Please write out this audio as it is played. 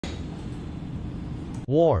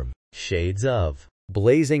warm shades of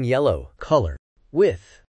blazing yellow color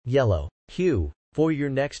with yellow hue for your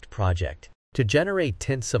next project. To generate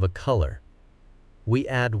tints of a color, we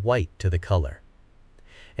add white to the color,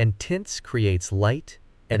 and tints creates light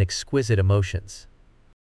and exquisite emotions.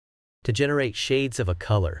 To generate shades of a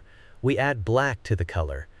color, we add black to the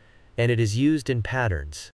color, and it is used in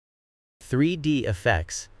patterns. 3D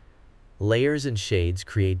effects, layers and shades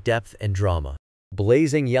create depth and drama.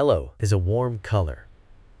 Blazing yellow is a warm color,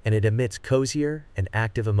 and it emits cozier and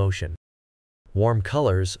active emotion. Warm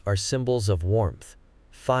colors are symbols of warmth,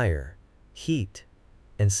 fire, heat,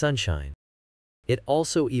 and sunshine. It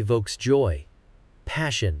also evokes joy,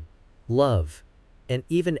 passion, love, and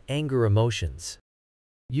even anger emotions.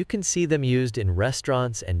 You can see them used in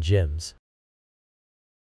restaurants and gyms,